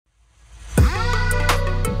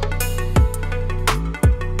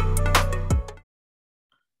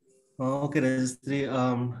Okay, Rajastri,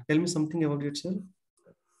 tell me something about yourself.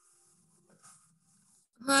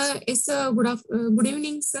 It's good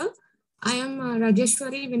evening, sir. I am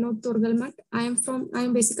Rajeshwari Vinod Turgalmat. I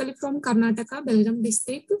am basically from Karnataka, Belgaum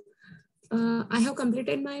district. I have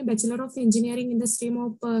completed my Bachelor of Engineering in the stream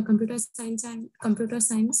of Computer Science and Computer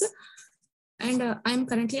Science. And I am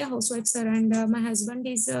currently a housewife, sir. And my husband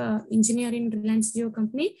is engineer in Reliance Jio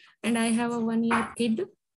company. And I have a 1-year kid.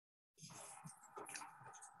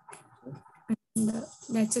 And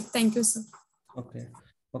that's it. Thank you, sir. Okay.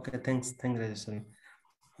 Okay. Thanks, Rajeshwari.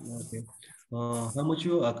 Okay. How much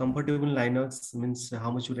you are comfortable in Linux? Means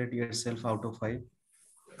how much you rate yourself out of 5?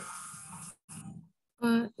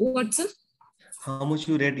 What, sir? How much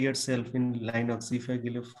you rate yourself in Linux? If I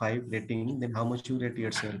give you 5 rating, then how much you rate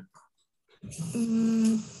yourself?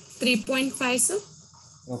 3.5, sir.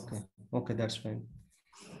 Okay. Okay, that's fine.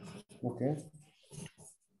 Okay.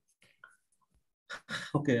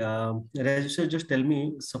 Okay. Rajeshwari, just tell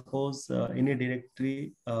me. Suppose in a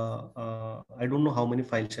directory, I don't know how many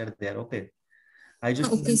files are there. Okay. I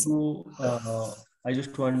just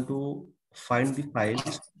want to find the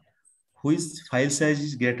files whose file size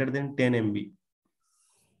is greater than 10 MB.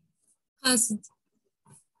 Sir.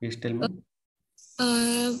 Please tell me.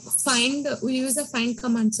 We use a find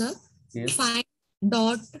command, sir. Yes. Find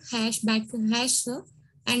dot hash back hash, sir,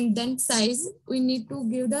 and then size. We need to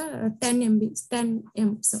give the 10 MB, 10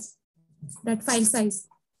 M, sir. That file size.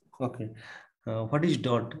 Okay. What is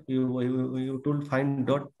dot? You told find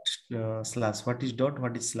dot slash. What is dot?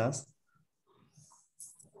 What is slash?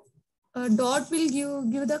 Dot will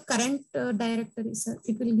give the current directory, sir.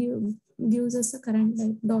 It will gives us a current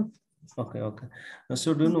dot. Okay. Okay.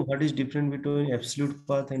 So do you know what is different between absolute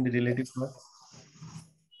path and relative path?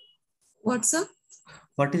 What, sir?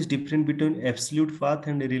 What is different between absolute path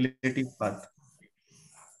and relative path?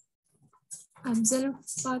 Absolute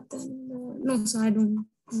path and no, sir, I don't know.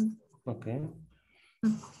 Okay.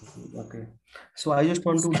 Okay. So I just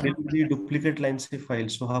want to delete the duplicate lines of file.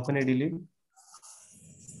 So how can I delete?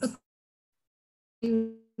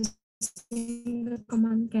 Using the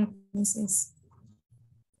command cat -s.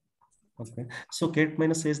 Okay. So cat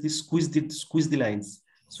 -s the squeeze the lines.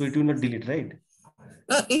 So it will not delete, right?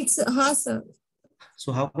 It's sir.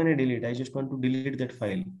 So how can I delete? I just want to delete that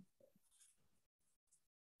file.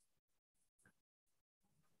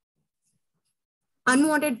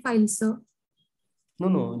 Unwanted file, sir.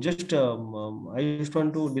 No. Just I just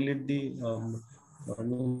want to delete the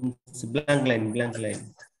blank line.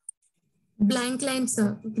 Blank line,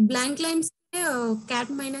 sir. Blank line, cat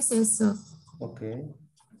 -s, sir. Okay.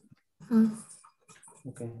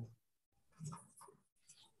 Okay.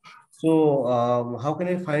 So how can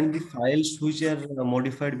I find the files which are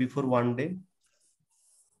modified before 1 day?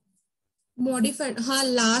 Modified,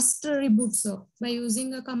 last reboot, sir. By using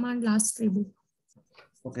a command last reboot.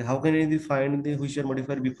 Okay. How can I find the which are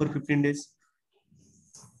modified before 15 days?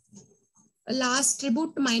 Last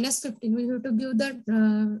reboot -15. We have to give that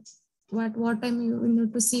what time you need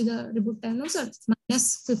to see the reboot time, no, sir?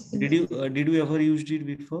 -15. Did you ever used it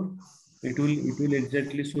before? It will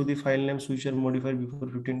exactly show the file names which are modified before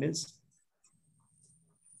 15 days.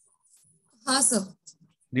 Sir.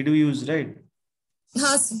 Did you use, right?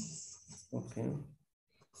 Sir. Okay.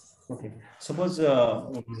 Okay. Suppose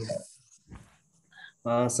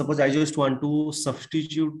I just want to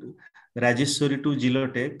substitute Rajeshwari to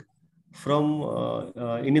Zielotech from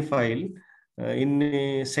in a file in a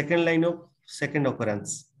second line of second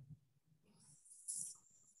occurrence.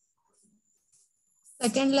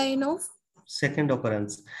 Second line of second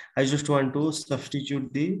occurrence. I just want to substitute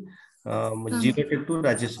the Zielotech to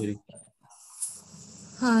Rajeshwari.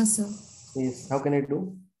 Sir. Yes. How can I do?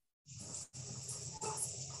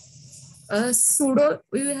 Sudo.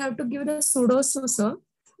 We have to give the sudo, sir.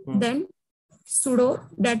 Then sudo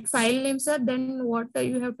that file name, sir. Then what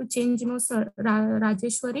you have to change, sir.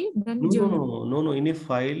 Rajeshwari. Then no. In a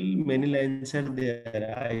file, many lines are there.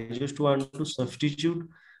 I just want to substitute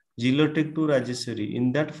Zielotech to Rajeshwari in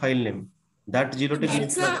that file name. That Zielotech.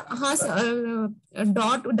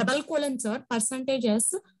 Dot double colon, sir. Percentage s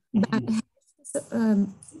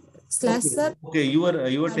slash, sir. Okay, you are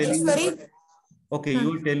telling. Okay, you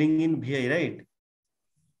are telling in VI, right?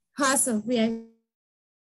 Sir. VI.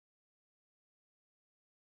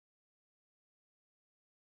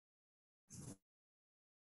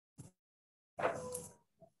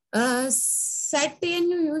 Set and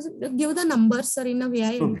you give the numbers, sir, in a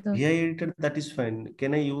VI editor. VI editor, that is fine.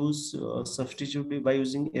 Can I use substitute by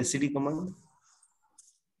using SED command?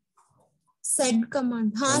 Sed command.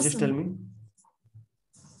 Just tell me.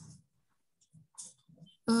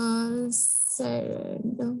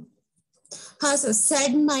 sir,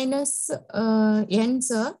 Z minus N,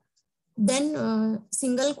 sir. Then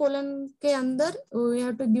single colon के अंदर we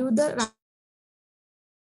have to give the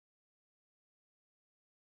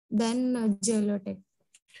then Zielotech.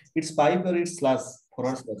 It's pipe or it's slash,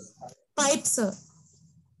 forward slash? Pipe, sir.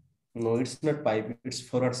 No, it's not pipe, it's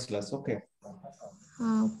forward slash. Okay.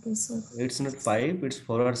 Okay, sir. It's not pipe, it's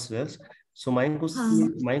forward slash. So my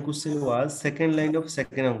question was second line of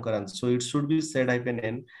second occurrence. So it should be said hyphen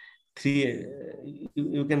n. Three,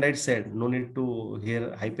 you can write said. No need to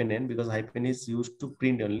hear hyphen n because hyphen is used to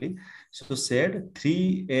print only. So said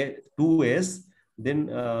 2s, then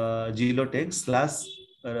Zielotech slash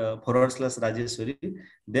forward slash Rajeshwari,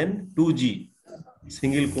 then 2G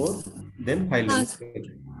single quote, then file name.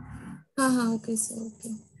 Okay, sir.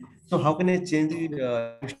 Okay. So how can I change the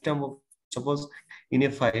timestamp of, suppose in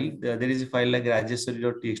a file, there is a file like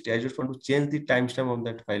rajeshwari.txt. I just want to change the timestamp of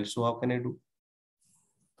that file. So how can I do?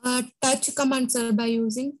 Touch command, sir, by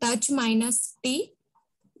using touch minus T.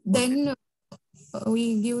 Then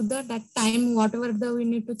we give that time, whatever we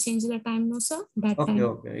need to change the time, no, sir? That okay, time.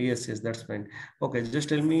 okay. Yes, that's fine. Okay, just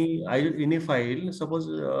tell me, in a file, suppose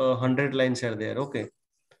 100 lines are there. Okay.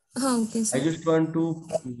 Okay, sir. I just want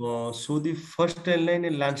to show the first 10 line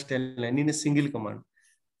and last 10 line in a single command.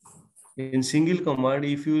 In single command,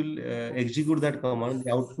 if you will execute that command,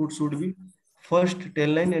 the output should be first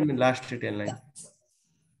 10 line and last 10 line.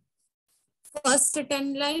 First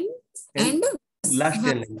 10 line and last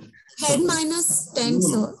 10 line. Head minus 10,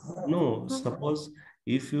 sir. No, suppose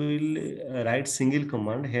if you will write single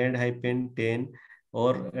command, head hyphen 10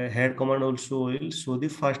 or head command also will show the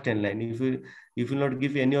first 10 line. If you not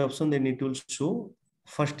give any option, then it will show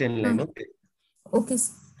first 10 line. Okay. Okay,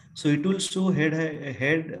 sir. So it will show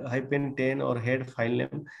head hyphen 10 or head file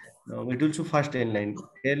name. It will show first 10 line.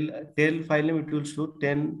 Tail file name, it will show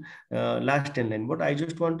 10 last 10 line. But I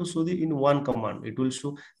just want to show the in one command. It will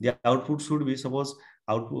show the output should be, suppose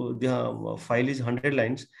output the file is 100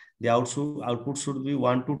 lines. The output should be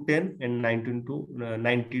 1 to 10 and 90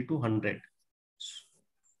 to 100.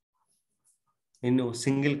 In a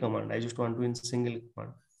single command. I just want to in single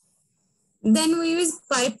command. Then we use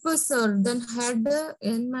pipe, sir. Then head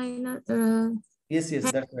n minus. Yes,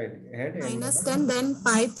 that's right. Head minus 10, then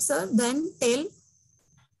pipe, sir. Then tail.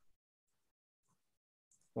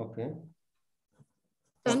 Okay.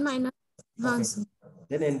 10 minus. Okay. Sir.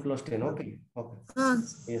 Then n plus 10. Okay.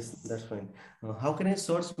 Yes, that's fine. How can I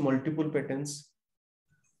search multiple patterns?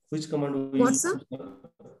 Which command we use? Sir?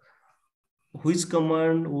 Which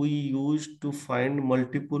command we use to find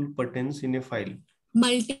multiple patterns in a file?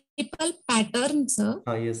 Multiple patterns, sir.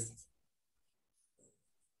 Yes.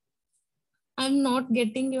 I'm not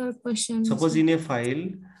getting your question. Suppose in a file,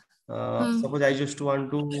 suppose I just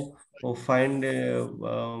want to find,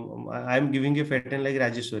 I'm giving a pattern like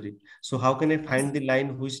Rajeshwari. So how can I find the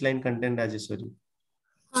line, which line contain Rajeshwari?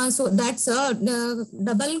 So that's the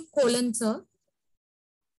double colon, sir.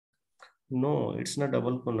 No, it's not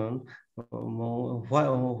double colon.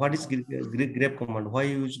 What is grep command? Why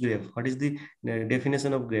use grep? What is the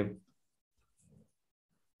definition of grep?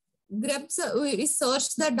 Grep, sir, we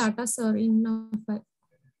search the data, sir, in a file.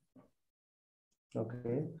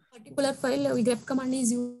 Okay. Particular file, grep command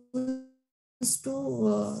is used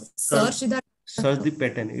to search the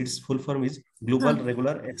pattern. Its full form is global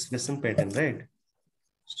regular expression pattern, right?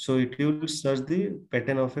 So it will search the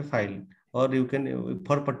pattern of a file, or you can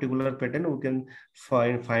for particular pattern we can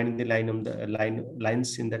find the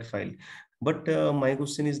lines in that file. But my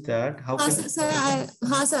question is that how can sir,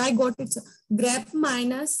 I got it, sir. Grep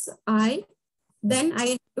minus I, then I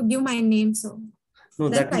have to give my name, so no,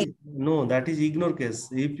 that is ignore case.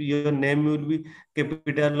 If your name will be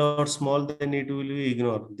capital or small, then it will be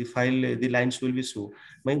ignore. The file, the lines will be show.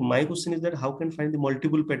 My question is that how can find the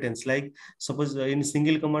multiple patterns? Like suppose in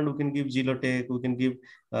single command we can give Zielotech, we can give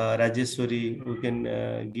Rajeshwari, we can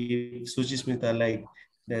give Suchimita. Like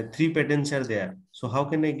the 3 patterns are there. So how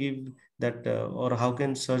can I give that, or how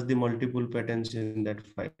can search the multiple patterns in that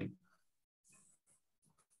file?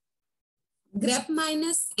 Grep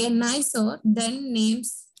minus ni, sir, then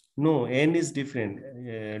names. No, n is different.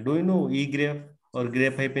 Do you know egrep or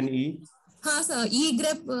grep hyphen e? Sir,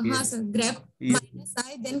 egrep, sir, grep minus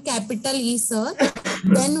I, then capital E, sir.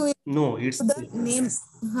 Then we no, it's the names.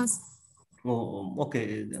 Oh,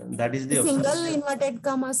 okay. That is the single inverted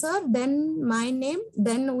comma, sir. Then my name.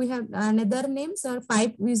 Then we have another name, sir.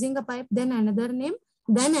 Pipe, using a pipe. Then another name.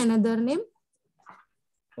 Then another name.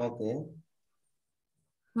 Okay.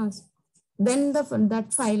 Then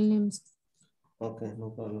that file names. Okay, no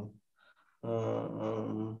problem.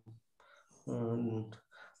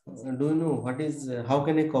 Do you know what is how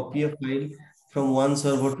can I copy a file from one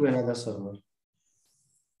server to another server?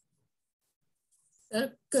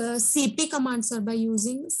 CP command, sir, by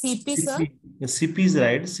using CP, sir. CP is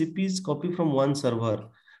right. CP is copy from one server,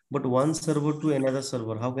 but one server to another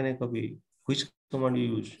server. How can I copy? Which command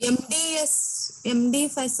you use?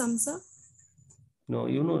 MD5 some, sir. No,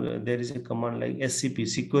 you know there is a command like SCP,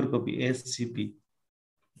 secure copy, SCP.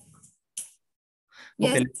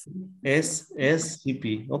 Okay, Yes.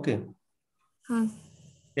 SCP. Okay,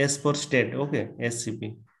 S for state. Okay,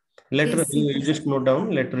 SCP. Later SCP. you just note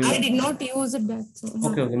down. Later I you. did not use that. So,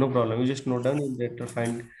 Okay, okay, no problem. You just note down and later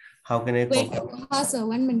find how can I wait, copy. sir,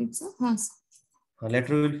 1 minute, sir. Sir.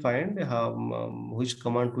 Later we will find how which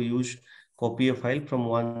command to use copy a file from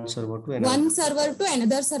one server to another. One server to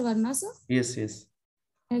another server, na, sir? Yes, yes.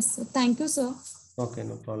 Yes, sir. Thank you, sir. Okay,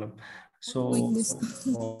 no problem. So Doing this.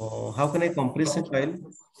 how can I compress a file?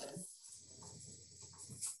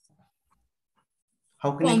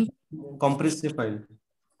 How can I compress a file?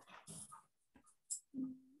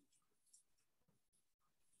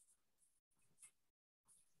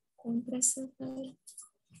 Compressor file.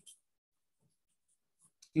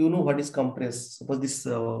 You know what is compress? Suppose this,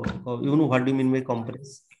 you know what do you mean by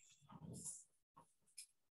compress?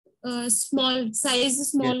 Small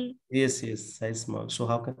size, small. Yes, yes, size small. So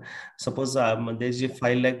how can, suppose there's a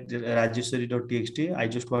file like rajeshwari.txt. I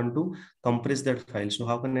just want to compress that file. So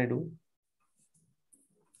how can I do?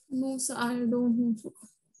 No, sir, I don't know.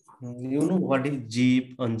 You know what is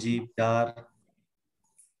zip, unzip, tar?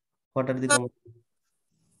 What are the commands?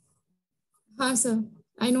 Sir,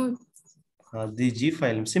 I know. The G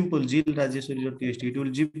file, simple G rajeshwari.txt. It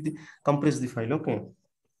will zip the compress the file. Okay.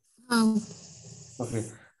 Okay.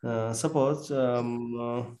 Suppose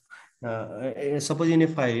in a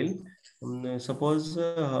file, suppose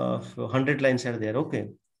 100 lines are there. Okay.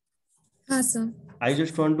 Sir. I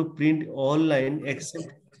just want to print all line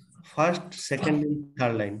except first, second, and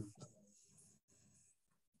third line.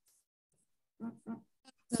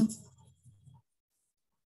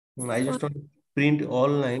 I just want to print all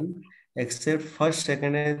line except first,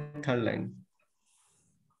 second, and third line.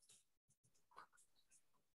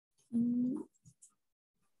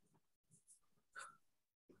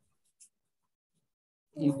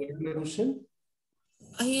 You get my question?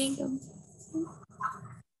 I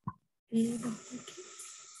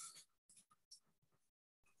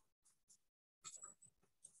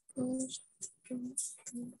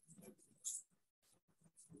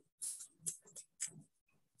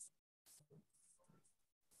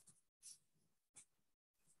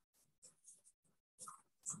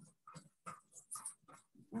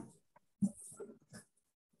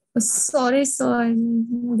sorry, sir. I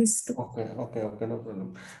missed. Okay, no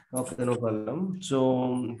problem. Okay, no problem.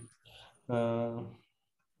 So,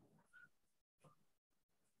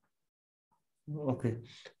 okay.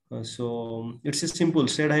 So it's a simple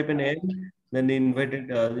set -n, then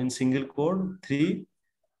inverted in single quote 3,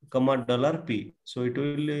 comma $P. So it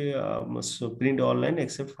will so print all line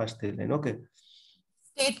except first 3 line. Okay.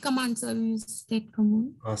 State command, sir. Use state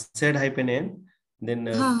command. Set -n, then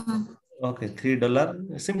okay,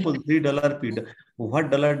 $3, simple $3 P.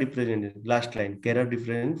 What dollar represented? Last line, carrier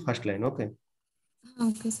represent first line. Okay.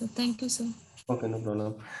 Okay, sir. Thank you, sir. Okay, no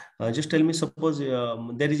problem. Just tell me, suppose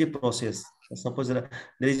there is a process. Suppose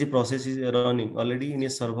there is a process is running already in a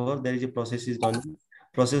server. There is a process is running.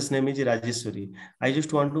 Process name is Rajeshwari. I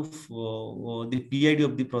just want to the PID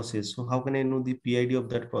of the process. So how can I know the PID of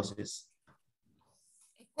that process?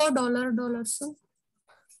 Echo $, sir.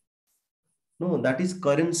 No, that is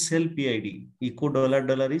current cell PID. Echo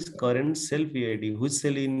 $, is current cell PID. Which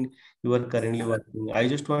cell in you are currently working? I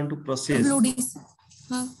just want to process.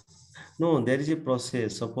 No, there is a process.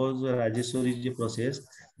 Suppose Rajeshwari is a process.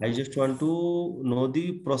 I just want to know the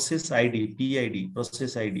process ID, PID,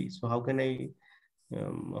 process ID. So how can I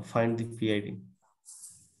find the PID?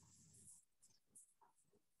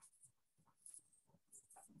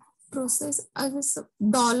 Process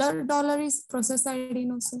 $, is process ID,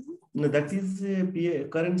 no, sir. No, that is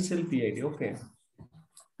current cell PID. Okay.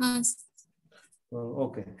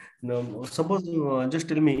 Okay. Now, suppose just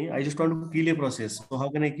tell me, I just want to kill a process. So how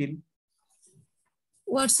can I kill?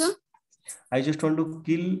 What, sir? I just want to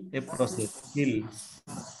kill a process. Kill.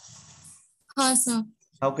 Sir.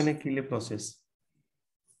 How can I kill a process?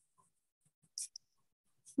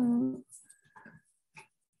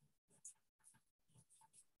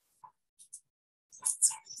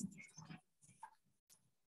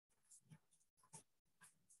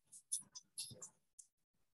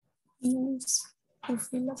 Use to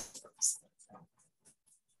fill up.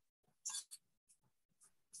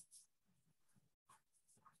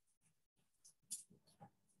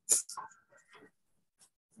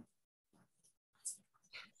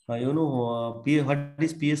 You know, what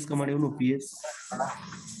is PS command? You know, PS.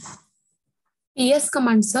 PS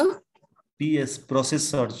command, sir. PS, process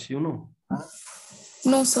search, you know.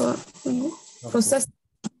 No, sir. Okay. Process.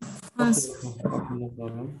 Okay, Yes. okay, no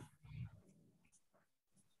problem.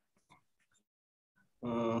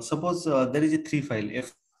 Suppose there is a three file,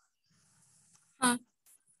 if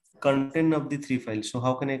content of the three files. So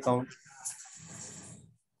how can I count?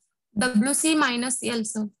 WC minus L,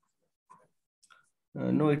 sir.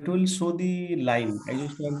 No, it will show the line. I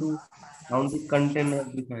just want to count the content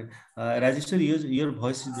of the file. Rajesh, your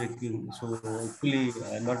voice is breaking, so actually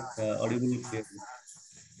not audible clearly.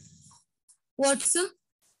 What, sir?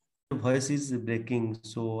 Your voice is breaking,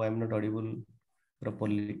 so I'm not audible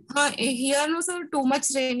properly. Here, no, sir. Too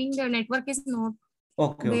much raining. The network is not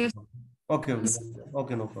Okay, there. okay, okay, okay,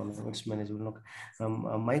 okay, no problem. It's manageable. Okay.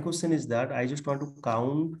 My question is that I just want to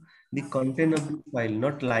count the content of the file,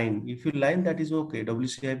 not line. If you line, that is okay,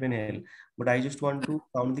 WC-L. But I just want to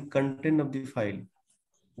count the content of the file,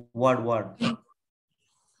 word.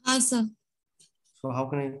 Sir. So how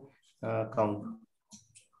can I count?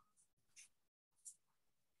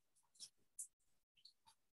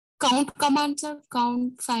 Count command, sir.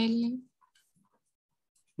 Count file name.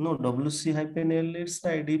 No, WC-L, it's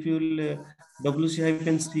right. If you will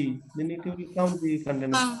WC-C, then it will count the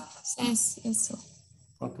content of. Yes, sir.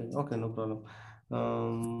 Okay, okay, no problem.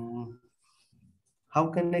 How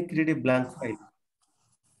can I create a blank file?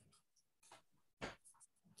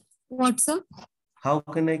 What, sir? How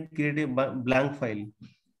can I create a blank file?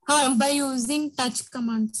 By using touch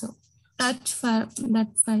command, sir. Touch file,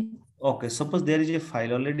 that file. Okay, suppose there is a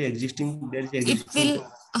file already existing. There is It existing.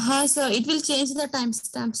 will, sir. It will change the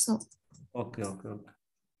timestamp, sir. Okay.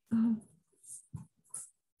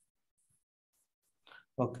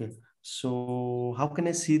 Okay. So how can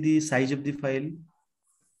I see the size of the file?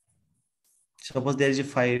 Suppose there is a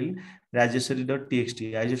file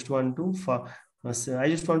rajeshwari.txt. I just want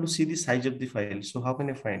to see the size of the file. So how can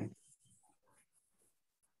I find?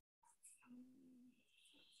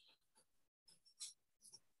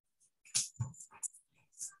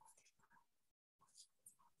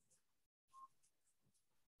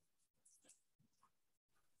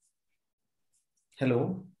 Hello.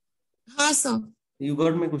 Sir. You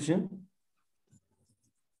got my question?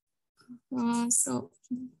 So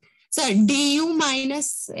du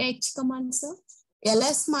minus h command, sir.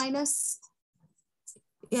 ls minus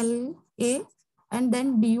la and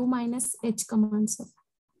then du minus h command, sir.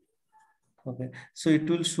 Okay. So it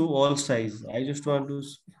will show all size. I just want to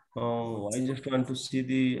see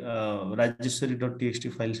the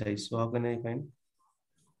rajeshwari.txt file size. So how can I find?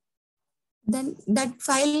 Then that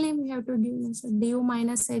file name we have to give, sir. Du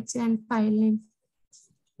minus h and file name.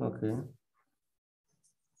 Okay.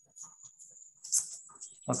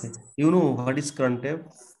 Okay. You know what is cron tab?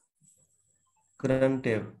 Cron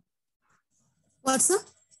tab. What, sir?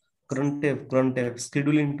 Cron tab.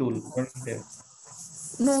 Scheduling tool. Cron tab.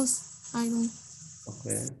 No, I don't.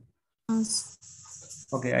 Okay. Yes.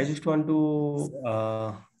 Okay. I just want to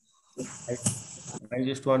I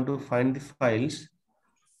just want to find the files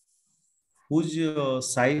whose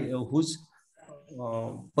whose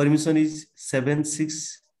permission is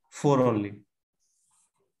 764 only.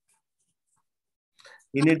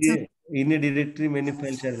 In a directory, many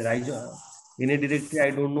files are there. In a directory, I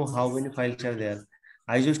don't know how many files are there.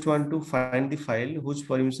 I just want to find the file whose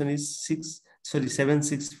permission is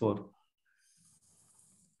 764.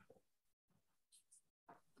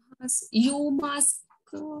 You must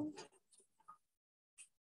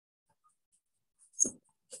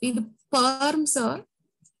in the perm, sir.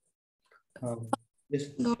 Yes.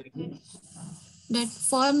 That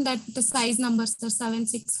firm that the size numbers are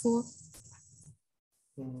 764.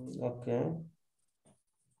 Okay.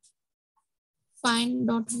 Find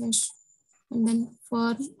dot hash and then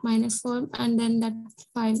form minus form and then that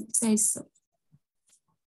file size.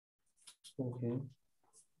 Okay.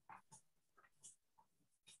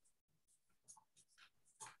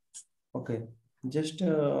 Okay. Just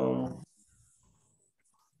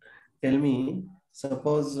tell me,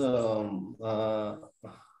 suppose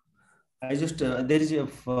I just there is a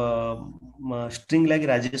string like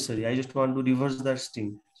Rajeshwari. I just want to reverse that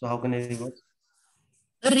string. So how can I reverse?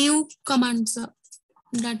 Rev command, sir.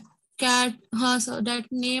 That cat has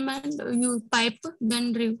that name and you pipe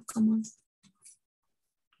then rev command.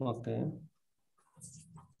 Okay.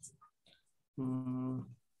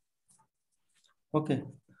 Okay.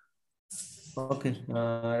 Okay.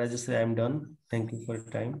 Rajeshwari, I'm done. Thank you for your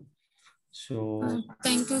time. So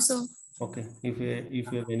thank you, sir. okay. If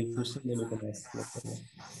you have any question, then you can ask. No problem.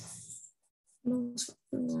 No,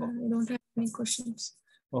 I don't have any questions.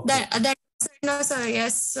 Okay. That no, sir.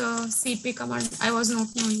 Yes, CP command. I was not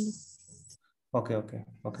knowing. Okay.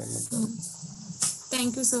 No So, problem.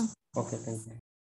 thank you, sir. Okay, thank you.